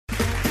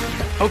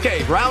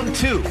Okay, round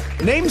two.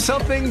 Name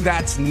something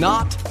that's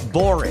not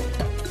boring.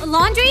 A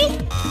laundry?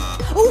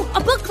 Ooh, a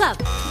book club.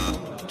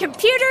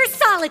 Computer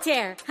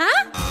solitaire,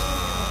 huh?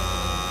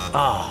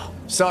 Ah,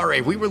 oh, sorry,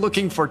 we were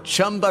looking for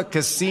Chumba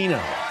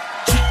Casino.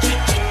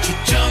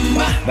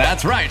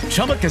 That's right,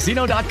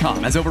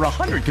 ChumbaCasino.com has over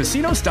 100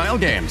 casino-style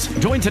games.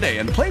 Join today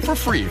and play for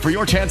free for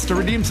your chance to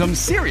redeem some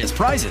serious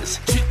prizes.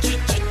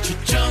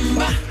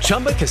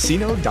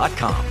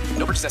 ChumbaCasino.com.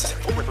 No purchase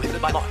necessary. Void where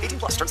prohibited by law. 18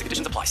 plus. Terms and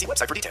conditions apply. See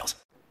website for details.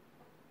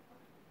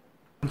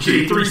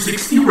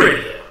 J360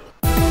 Radio.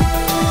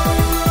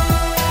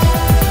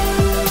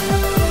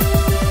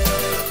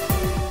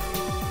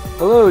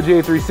 Hello,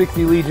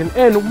 J360 Legion,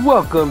 and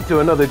welcome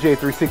to another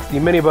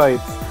J360 Mini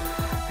Bites.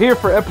 Here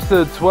for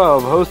episode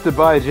 12, hosted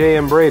by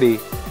J.M. Brady.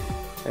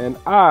 And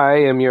I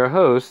am your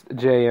host,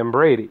 J.M.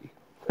 Brady.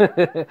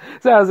 So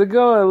how's it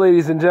going,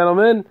 ladies and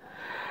gentlemen?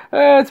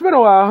 It's been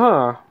a while,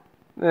 huh?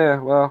 Yeah,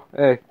 well,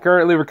 hey,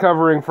 currently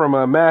recovering from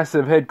a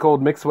massive head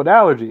cold mixed with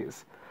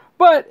allergies.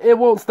 But it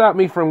won't stop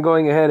me from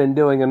going ahead and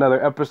doing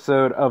another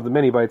episode of the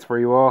Mini Bites for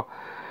you all.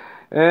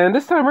 And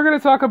this time we're going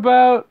to talk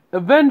about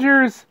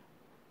Avengers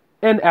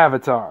and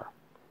Avatar.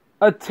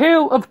 A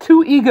tale of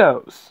two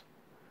egos.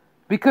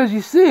 Because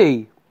you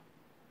see,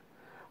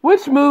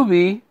 which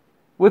movie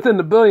within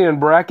the billion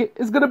bracket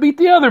is going to beat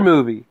the other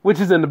movie, which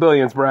is in the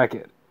billions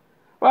bracket?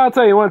 Well, I'll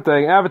tell you one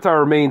thing, Avatar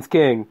remains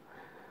king.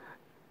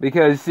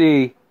 Because,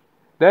 see,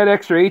 that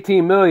extra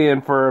 $18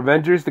 million for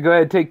Avengers to go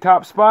ahead and take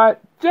top spot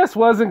just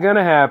wasn't going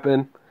to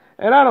happen.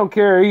 And I don't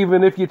care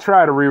even if you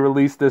try to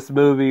re-release this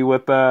movie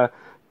with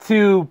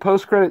two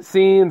post-credit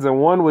scenes and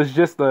one was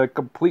just a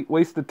complete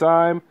waste of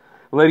time,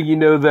 letting you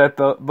know that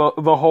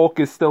the Hulk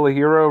is still a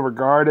hero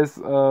regardless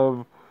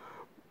of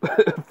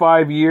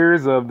 5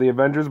 years of the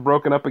Avengers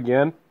broken up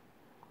again.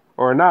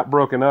 Or not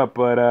broken up,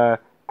 but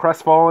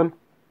crestfallen.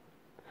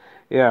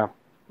 Yeah.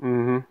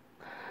 You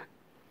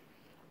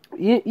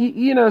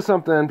know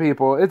something,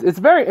 people. It's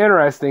very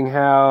interesting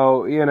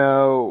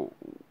how,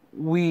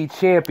 we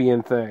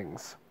champion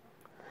things.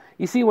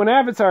 You see, when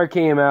Avatar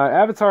came out,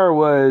 Avatar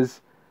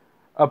was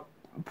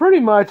pretty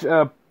much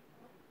a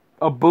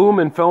boom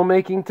in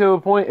filmmaking to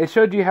a point. It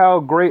showed you how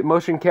great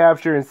motion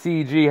capture and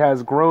CG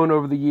has grown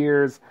over the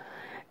years,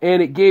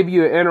 and it gave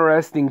you an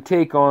interesting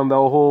take on the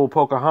whole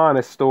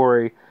Pocahontas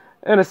story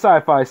in a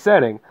sci-fi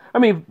setting. I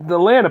mean, the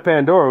land of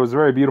Pandora was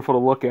very beautiful to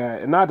look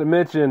at, and not to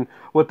mention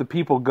what the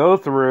people go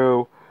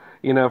through,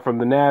 from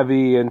the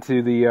Na'vi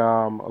into the,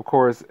 of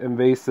course,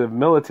 invasive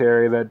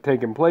military that had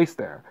taken place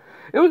there.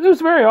 It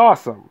was very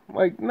awesome.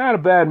 Like, not a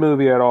bad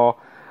movie at all.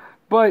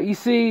 But, you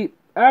see,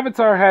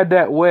 Avatar had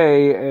that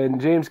way,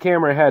 and James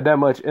Cameron had that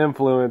much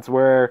influence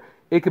where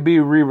it could be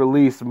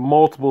re-released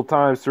multiple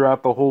times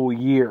throughout the whole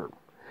year.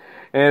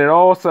 And it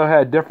also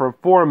had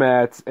different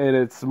formats in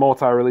its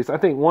multi-release. I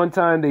think one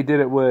time they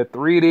did it with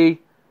 3D.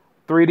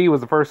 3D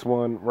was the first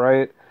one,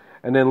 right?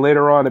 And then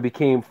later on it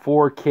became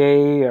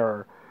 4K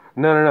or...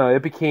 No.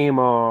 It became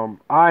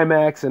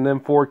IMAX and then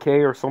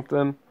 4K or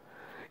something.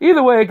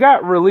 Either way, it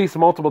got released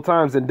multiple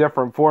times in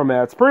different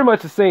formats. Pretty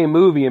much the same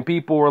movie, and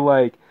people were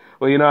like,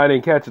 well, I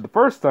didn't catch it the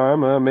first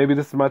time. Maybe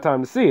this is my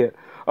time to see it.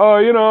 Oh,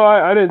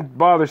 I didn't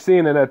bother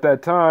seeing it at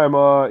that time.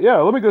 Yeah,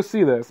 let me go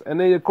see this. And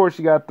then, of course,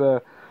 you got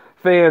the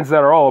fans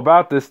that are all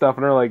about this stuff,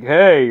 and they're like,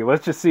 hey,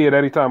 let's just see it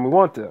anytime we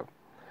want to.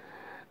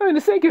 I mean,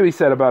 the same can be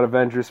said about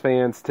Avengers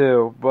fans,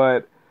 too.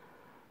 But,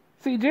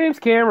 see, James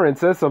Cameron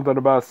said something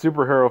about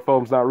superhero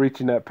films not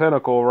reaching that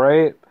pinnacle,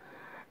 right?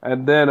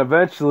 And then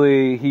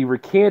eventually he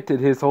recanted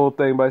his whole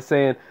thing by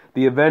saying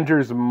the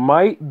Avengers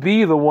might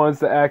be the ones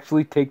that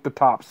actually take the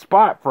top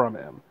spot from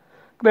him.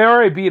 They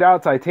already beat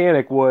out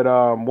Titanic with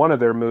one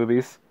of their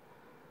movies,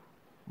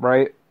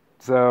 right?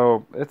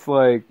 So it's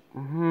like,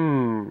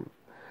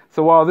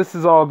 So while this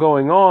is all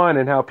going on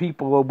and how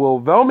people will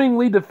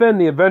overwhelmingly defend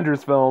the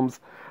Avengers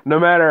films, no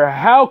matter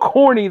how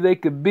corny they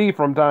could be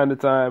from time to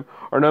time,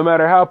 or no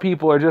matter how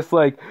people are just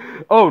like,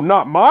 oh,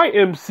 not my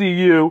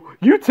MCU,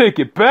 you take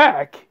it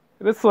back.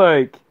 And it's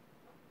like,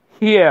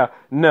 yeah,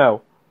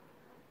 no.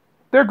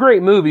 They're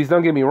great movies,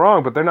 don't get me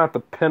wrong, but they're not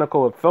the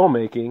pinnacle of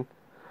filmmaking.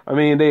 I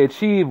mean, they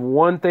achieved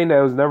one thing that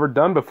was never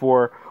done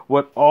before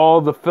with all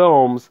the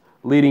films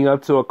leading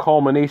up to a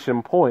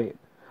culmination point.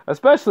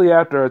 Especially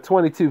after a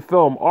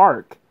 22-film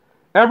arc.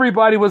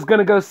 Everybody was going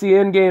to go see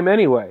Endgame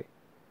anyway.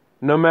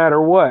 No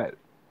matter what.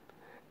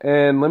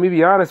 And let me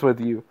be honest with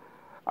you.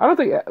 I don't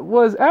think...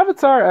 Was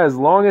Avatar as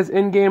long as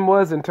Endgame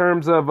was in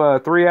terms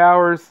of 3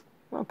 hours?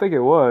 I don't think it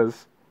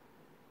was.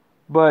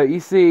 But you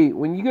see,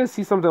 when you guys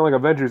see something like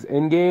Avengers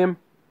Endgame,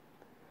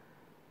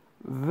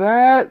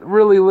 that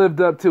really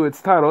lived up to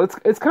its title.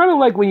 It's kind of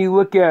like when you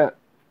look at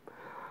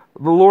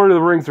The Lord of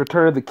the Rings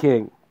Return of the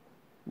King.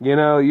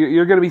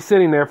 You're going to be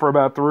sitting there for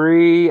about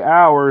 3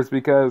 hours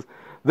because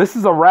this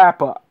is a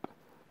wrap-up.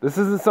 This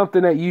isn't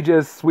something that you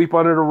just sweep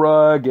under the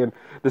rug, and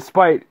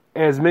despite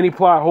as many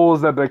plot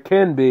holes that there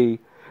can be,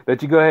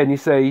 that you go ahead and you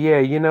say, yeah,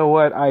 you know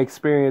what, I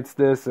experienced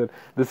this, and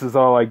this is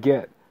all I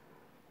get.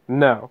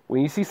 No.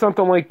 When you see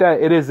something like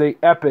that, it is an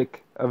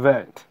epic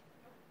event.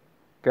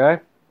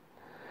 Okay?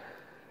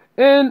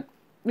 And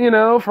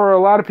for a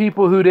lot of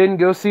people who didn't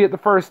go see it the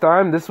first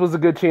time, this was a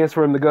good chance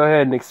for them to go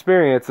ahead and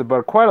experience it.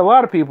 But quite a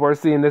lot of people are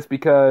seeing this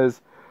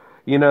because,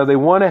 they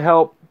want to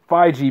help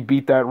Feige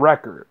beat that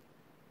record.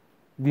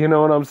 You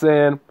know what I'm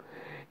saying?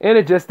 And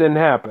it just didn't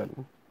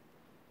happen.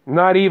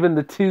 Not even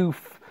the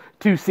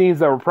two scenes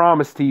that were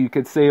promised to you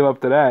could save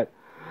up to that.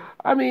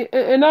 I mean,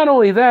 and not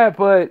only that,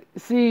 but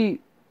see,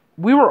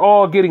 we were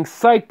all getting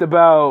psyched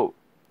about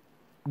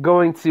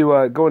going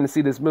to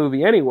see this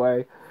movie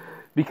anyway,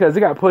 because it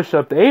got pushed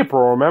up to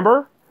April.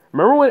 Remember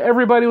when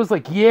everybody was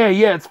like, yeah,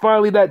 it's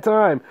finally that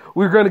time.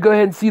 We're going to go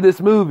ahead and see this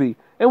movie,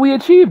 and we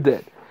achieved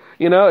it.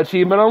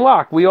 Achievement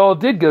unlocked. We all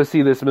did go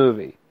see this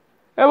movie.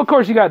 And of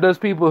course, you got those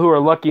people who are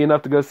lucky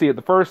enough to go see it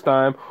the first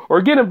time,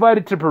 or get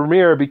invited to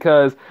premiere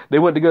because they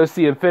went to go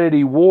see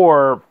Infinity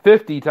War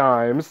 50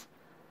 times.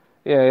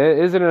 Yeah,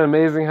 isn't it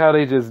amazing how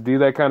they just do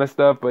that kind of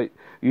stuff? But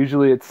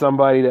usually it's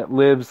somebody that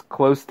lives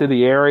close to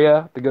the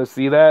area to go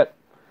see that.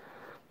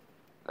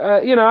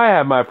 I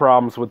have my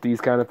problems with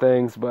these kind of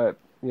things, but,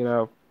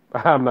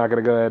 I'm not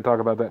going to go ahead and talk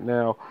about that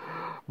now.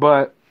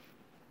 But,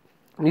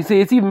 you see,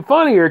 it's even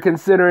funnier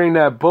considering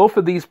that both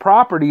of these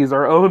properties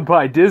are owned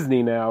by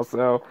Disney now,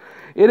 so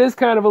it is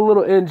kind of a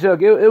little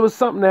in-joke. It was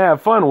something to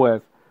have fun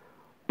with.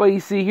 But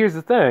you see, here's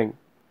the thing.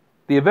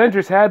 The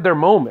Avengers had their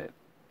moment.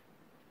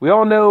 We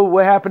all know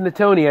what happened to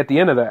Tony at the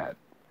end of that.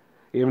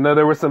 Even though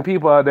there were some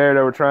people out there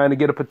that were trying to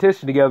get a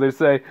petition together to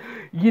say,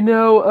 we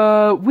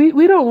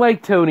don't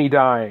like Tony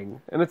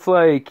dying. And it's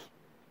like,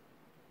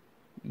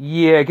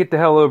 yeah, get the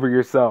hell over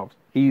yourselves.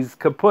 He's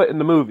kaput in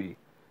the movie.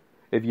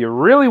 If you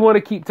really want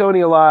to keep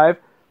Tony alive,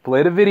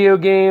 play the video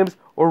games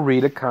or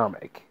read a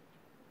comic.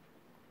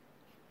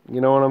 You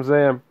know what I'm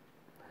saying?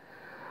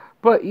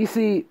 But you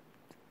see,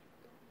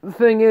 the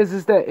thing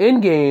is that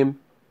Endgame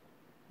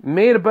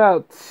made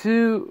about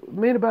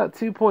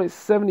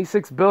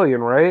 2.76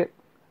 billion, right?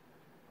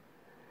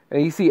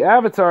 And you see,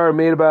 Avatar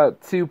made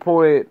about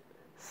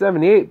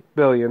 2.78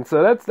 billion,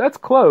 so that's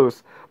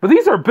close. But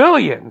these are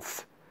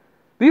billions.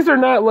 These are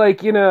not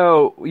like, you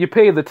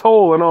pay the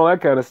toll and all that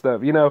kind of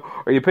stuff,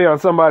 or you pay on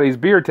somebody's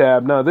beer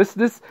tab. No, this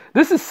is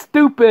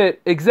stupid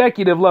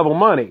executive level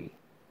money.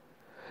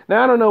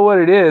 Now, I don't know what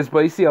it is, but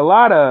you see a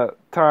lot of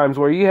times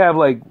where you have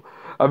like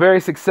a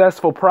very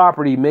successful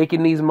property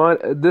making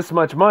this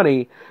much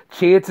money,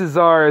 chances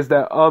are is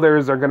that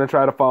others are going to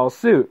try to follow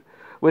suit.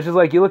 Which is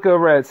like you look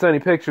over at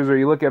Sony Pictures or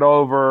you look at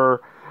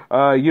over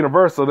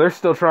Universal, they're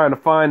still trying to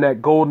find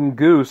that golden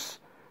goose,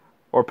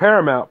 or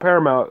Paramount,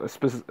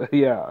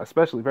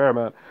 especially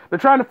Paramount. They're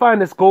trying to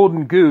find this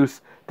golden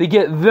goose to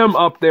get them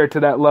up there to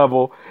that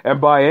level,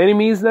 and by any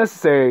means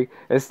necessary,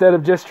 instead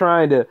of just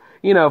trying to,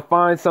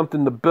 find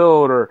something to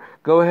build or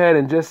go ahead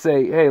and just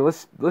say, hey,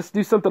 let's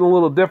do something a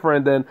little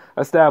different than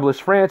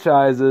established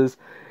franchises,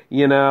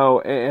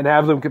 and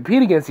have them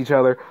compete against each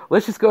other.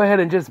 Let's just go ahead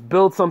and just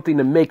build something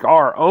to make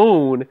our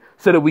own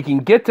so that we can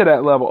get to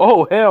that level.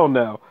 Oh, hell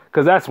no,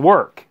 because that's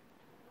work.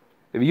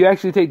 If you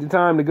actually take the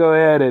time to go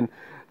ahead and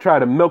try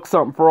to milk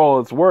something for all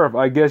it's worth,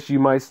 I guess you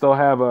might still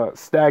have a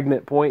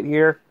stagnant point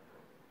here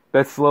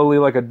that's slowly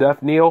like a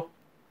death knell.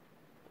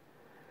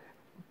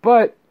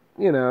 But,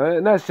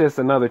 and that's just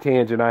another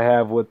tangent I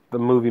have with the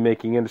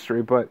movie-making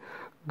industry. But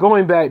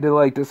going back to,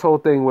 like, this whole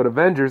thing with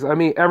Avengers, I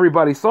mean,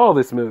 everybody saw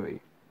this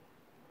movie.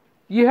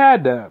 You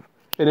had to have.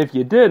 And if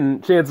you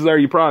didn't, chances are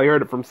you probably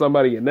heard it from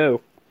somebody you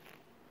knew.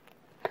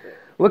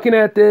 Looking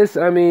at this,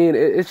 I mean,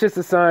 it's just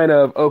a sign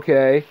of,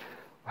 okay,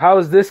 how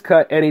is this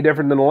cut any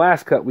different than the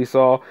last cut we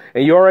saw?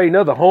 And you already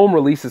know the home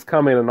release is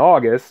coming in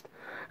August.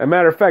 As a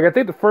matter of fact, I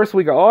think the first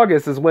week of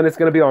August is when it's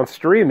going to be on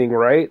streaming,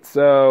 right?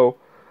 So,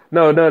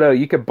 no,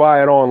 you could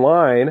buy it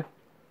online.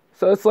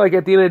 So it's like,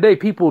 at the end of the day,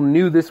 people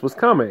knew this was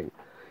coming.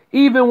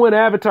 Even when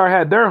Avatar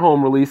had their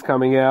home release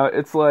coming out,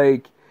 it's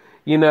like,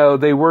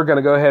 they were going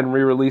to go ahead and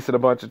re-release it a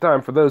bunch of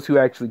time for those who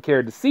actually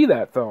cared to see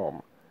that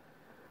film.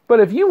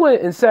 But if you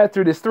went and sat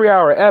through this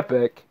 3-hour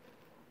epic,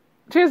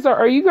 chances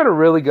are you going to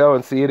really go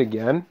and see it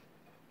again?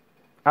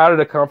 Out of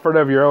the comfort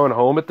of your own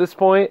home at this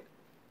point?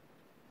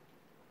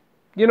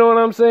 You know what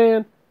I'm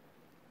saying?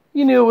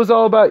 You knew it was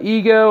all about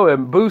ego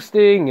and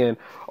boosting and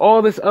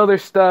all this other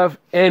stuff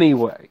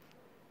anyway.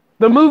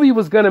 The movie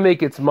was going to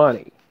make its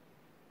money.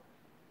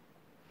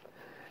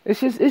 It's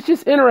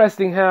just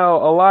interesting how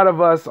a lot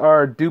of us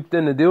are duped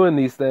into doing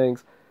these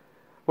things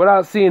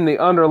without seeing the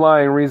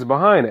underlying reason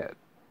behind it.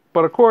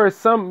 But of course,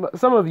 some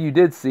of you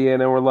did see it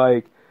and were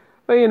like,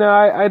 well,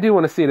 I do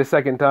want to see it a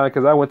second time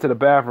because I went to the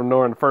bathroom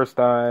during the first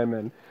time.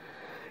 And,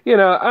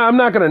 I'm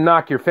not going to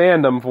knock your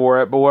fandom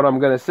for it, but what I'm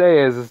going to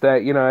say is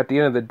that, at the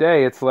end of the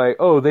day, it's like,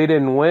 oh, they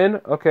didn't win?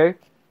 Okay,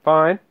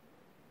 fine.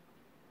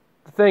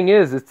 The thing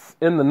is, it's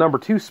in the number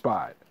 2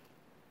 spot.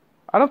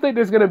 I don't think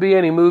there's going to be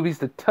any movies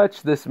to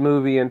touch this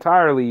movie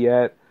entirely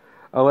yet,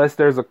 unless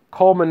there's a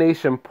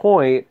culmination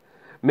point.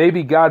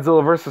 Maybe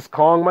Godzilla vs.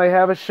 Kong might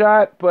have a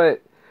shot,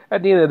 but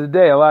at the end of the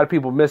day, a lot of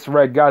people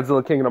misread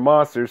Godzilla King of the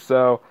Monsters,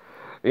 so,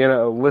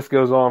 list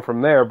goes on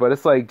from there. But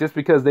it's like, just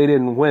because they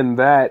didn't win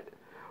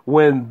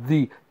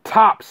the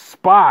top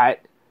spot,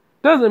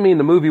 Doesn't mean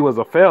the movie was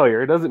a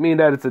failure. Doesn't mean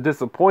that it's a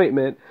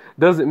disappointment.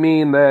 Doesn't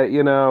mean that,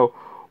 you know,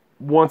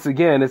 once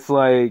again, it's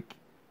like,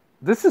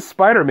 this is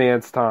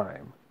Spider-Man's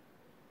time.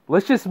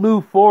 Let's just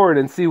move forward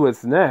and see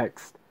what's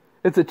next.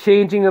 It's a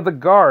changing of the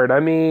guard. I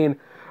mean,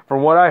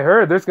 from what I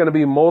heard, there's going to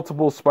be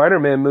multiple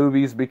Spider-Man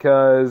movies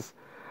because,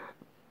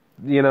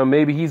 you know,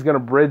 maybe he's going to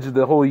bridge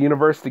the whole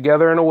universe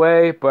together in a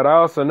way. But I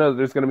also know that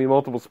there's going to be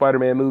multiple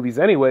Spider-Man movies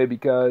anyway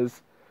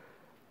because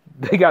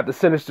they got the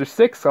Sinister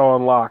Six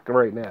on lock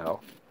right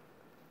now.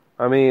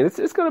 I mean,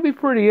 it's going to be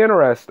pretty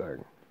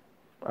interesting,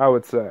 I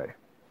would say.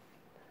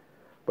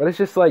 But it's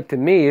just like, to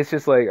me, it's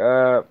just like,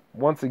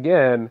 once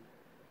again,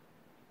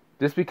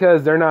 just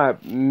because they're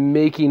not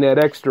making that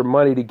extra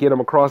money to get them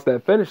across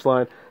that finish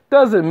line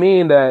doesn't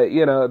mean that,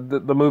 you know,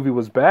 the movie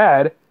was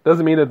bad.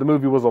 Doesn't mean that the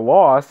movie was a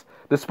loss,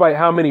 despite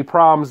how many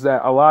problems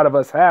that a lot of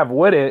us have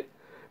with it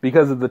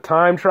because of the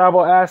time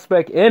travel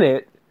aspect in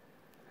it.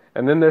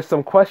 And then there's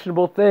some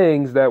questionable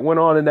things that went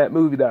on in that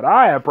movie that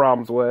I have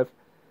problems with.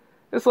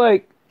 It's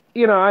like,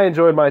 you know, I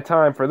enjoyed my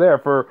time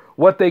for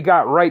what they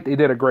got right. They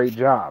did a great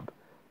job.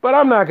 But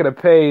I'm not going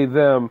to pay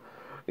them,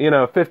 you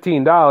know,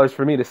 $15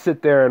 for me to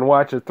sit there and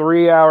watch a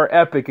 3-hour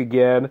epic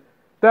again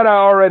that I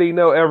already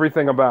know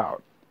everything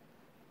about.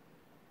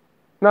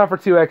 Not for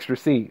 2 extra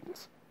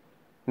scenes.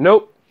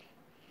 Nope.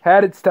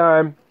 Had its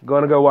time.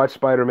 Going to go watch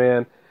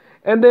Spider-Man.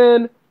 And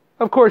then,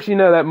 of course, you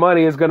know that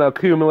money is going to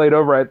accumulate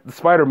over at the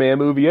Spider-Man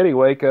movie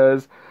anyway,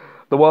 because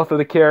the wealth of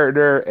the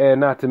character,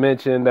 and not to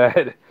mention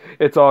that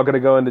it's all going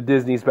to go into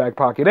Disney's back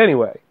pocket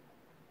anyway.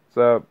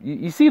 So,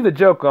 you see the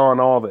joke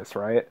on all this,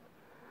 right?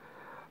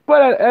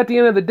 But at the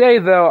end of the day,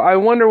 though, I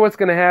wonder what's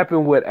going to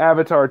happen with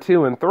Avatar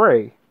 2 and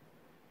 3.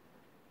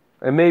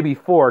 And maybe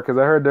 4, because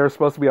I heard there's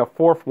supposed to be a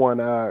 4th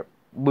one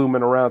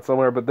looming around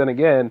somewhere. But then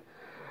again,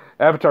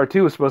 Avatar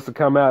 2 is supposed to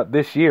come out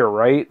this year,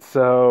 right?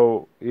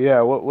 So,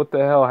 yeah, what the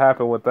hell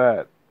happened with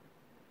that?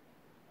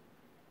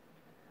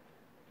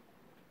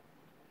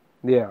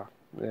 Yeah,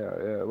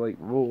 like,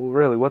 well,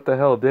 really, what the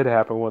hell did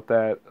happen with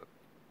that?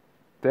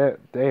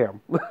 Damn.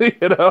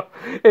 You know,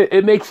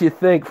 it makes you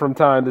think from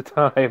time to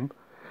time.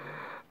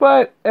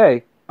 But,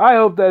 hey, I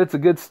hope that it's a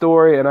good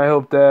story, and I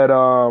hope that,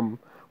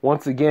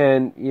 once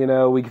again, you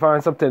know, we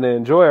find something to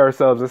enjoy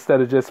ourselves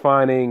instead of just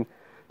taking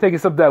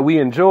something that we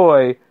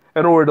enjoy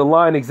in order to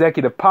line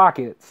executive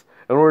pockets,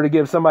 in order to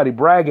give somebody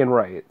bragging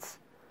rights,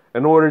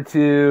 in order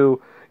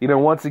to, you know,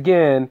 once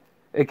again,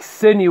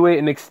 extenuate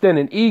and extend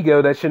an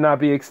ego that should not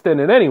be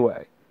extended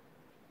anyway.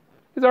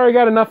 He's already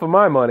got enough of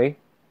my money.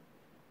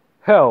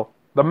 Hell,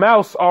 the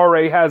mouse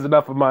already has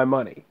enough of my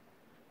money.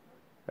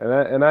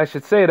 And I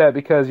should say that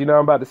because, you know,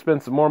 I'm about to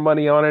spend some more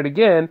money on it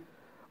again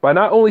by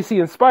not only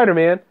seeing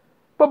Spider-Man,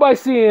 but by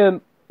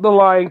seeing The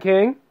Lion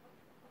King.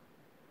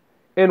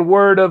 And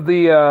word of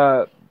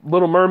the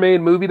Little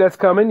Mermaid movie that's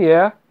coming,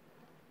 yeah.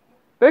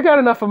 They got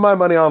enough of my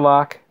money on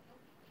lock.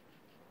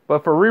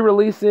 But for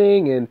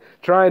re-releasing and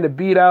trying to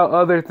beat out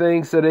other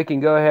things so they can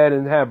go ahead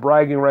and have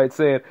bragging rights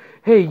saying,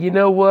 hey, you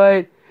know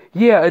what?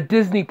 Yeah, a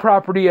Disney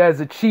property has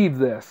achieved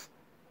this.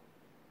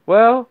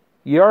 Well,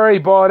 you already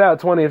bought out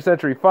 20th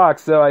Century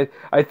Fox, so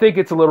I think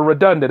it's a little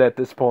redundant at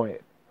this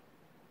point.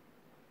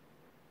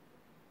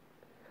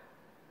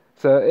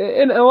 So,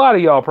 and a lot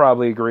of y'all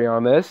probably agree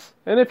on this.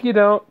 And if you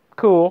don't,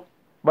 cool.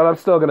 But I'm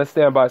still going to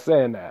stand by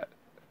saying that.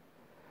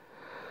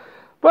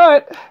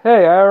 But,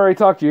 hey, I already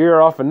talked your ear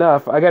off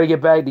enough. I got to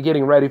get back to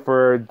getting ready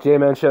for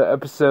J-Man Show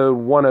episode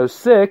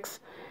 106.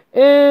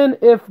 And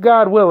if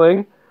God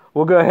willing,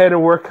 we'll go ahead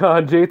and work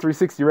on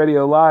J360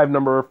 Radio Live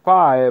number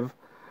 5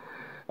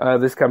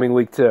 this coming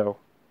week too.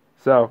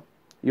 So,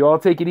 you all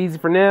take it easy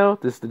for now.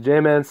 This is the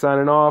J-Man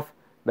signing off.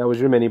 That was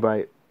your mini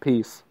bite.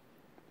 Peace.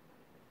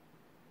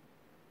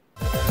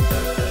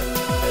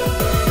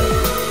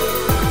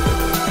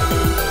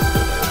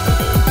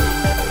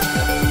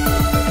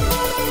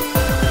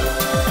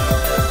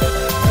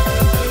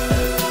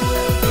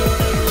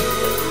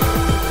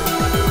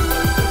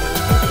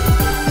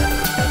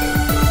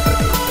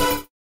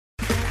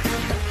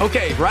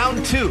 Okay,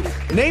 round 2.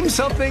 Name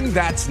something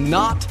that's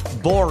not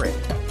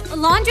boring. A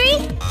laundry?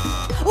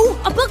 Ooh,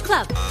 a book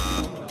club.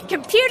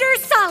 Computer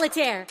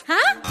solitaire,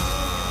 huh?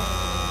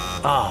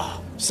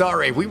 Ah,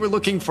 sorry, we were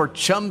looking for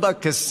Chumba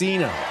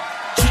Casino.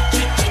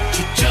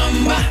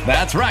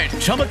 That's right,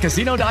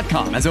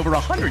 ChumbaCasino.com has over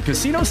 100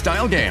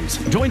 casino-style games.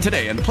 Join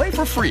today and play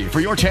for free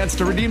for your chance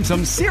to redeem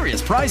some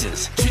serious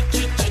prizes.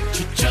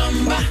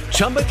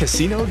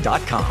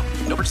 ChumbaCasino.com.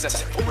 No purchase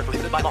necessary. Void where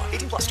prohibited by law.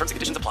 18+ terms and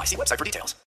conditions apply. See website for details.